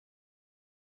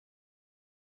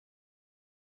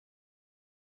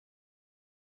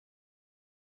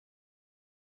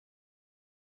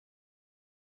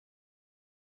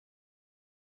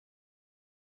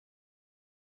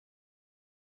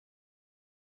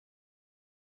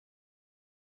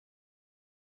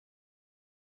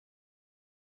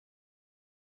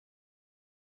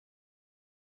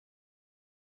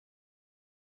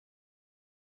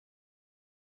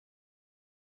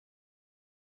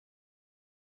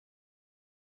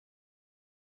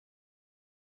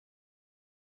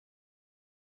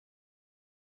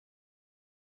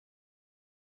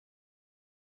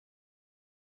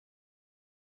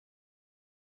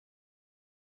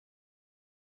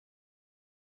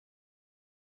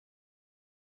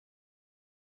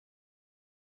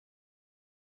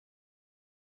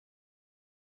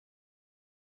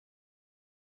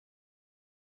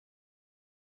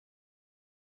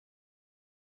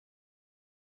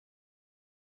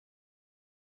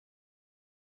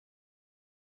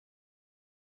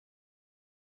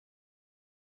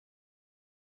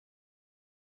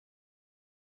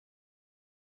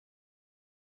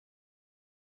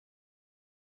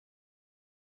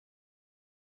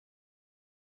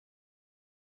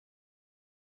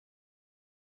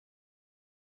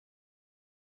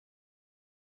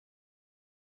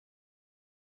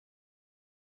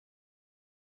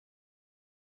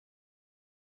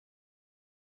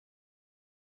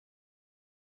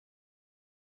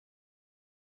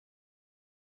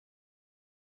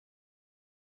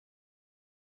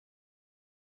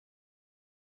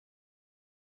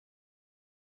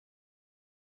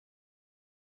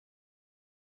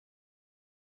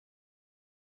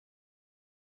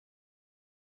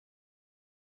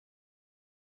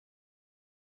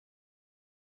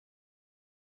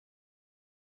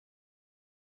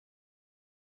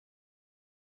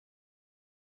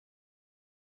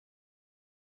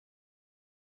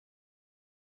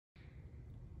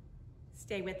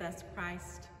Stay with us,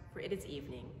 Christ, for it is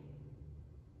evening.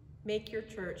 Make your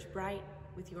church bright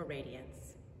with your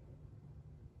radiance.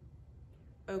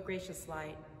 O gracious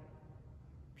light,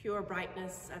 pure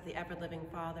brightness of the ever-living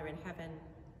Father in heaven,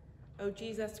 O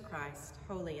Jesus Christ,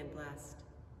 holy and blessed.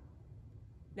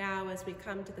 Now as we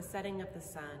come to the setting of the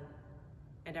sun,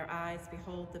 and our eyes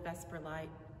behold the vesper light,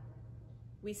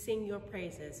 we sing your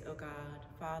praises, O God,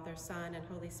 Father, Son, and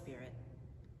Holy Spirit.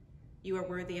 You are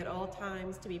worthy at all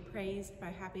times to be praised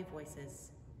by happy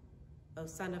voices, O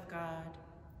Son of God,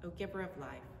 O Giver of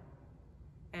life,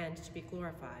 and to be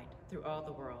glorified through all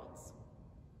the worlds.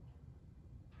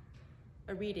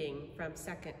 A reading from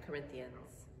 2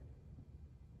 Corinthians.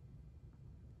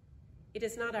 It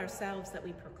is not ourselves that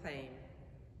we proclaim.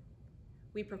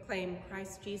 We proclaim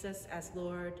Christ Jesus as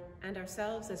Lord and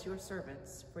ourselves as your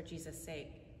servants for Jesus'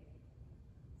 sake.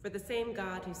 For the same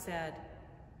God who said,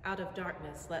 "Out of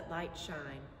darkness let light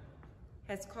shine,"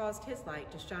 has caused his light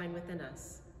to shine within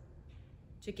us,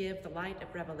 to give the light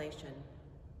of revelation,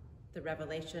 the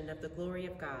revelation of the glory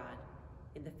of God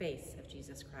in the face of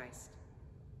Jesus Christ.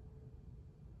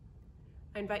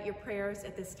 I invite your prayers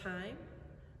at this time,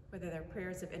 whether they're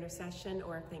prayers of intercession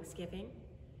or of thanksgiving.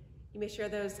 You may share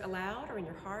those aloud or in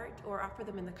your heart, or offer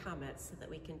them in the comments so that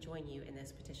we can join you in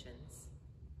those petitions.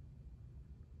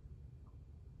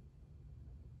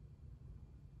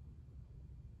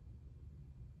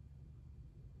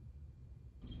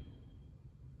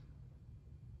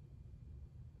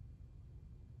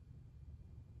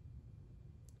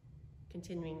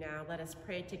 Continuing now, let us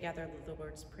pray together the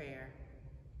Lord's Prayer.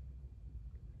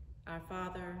 Our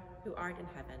Father, who art in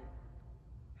heaven,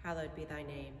 hallowed be thy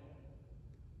name.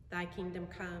 Thy kingdom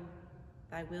come,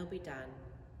 thy will be done,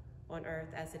 on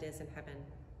earth as it is in heaven.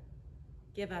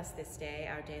 Give us this day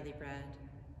our daily bread,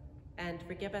 and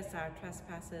forgive us our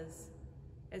trespasses,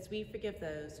 as we forgive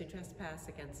those who trespass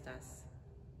against us.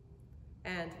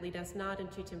 And lead us not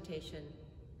into temptation,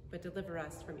 but deliver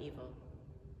us from evil.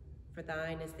 For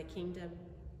thine is the kingdom,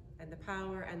 and the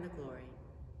power, and the glory,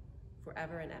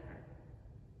 forever and ever.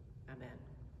 Amen.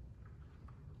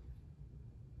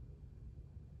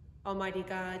 Almighty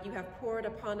God, you have poured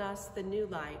upon us the new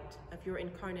light of your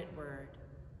incarnate word.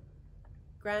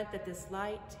 Grant that this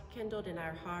light, kindled in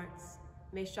our hearts,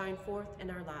 may shine forth in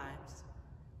our lives,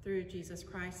 through Jesus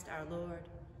Christ our Lord,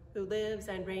 who lives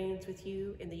and reigns with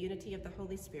you in the unity of the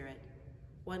Holy Spirit,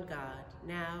 one God,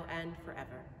 now and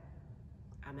forever.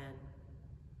 Amen.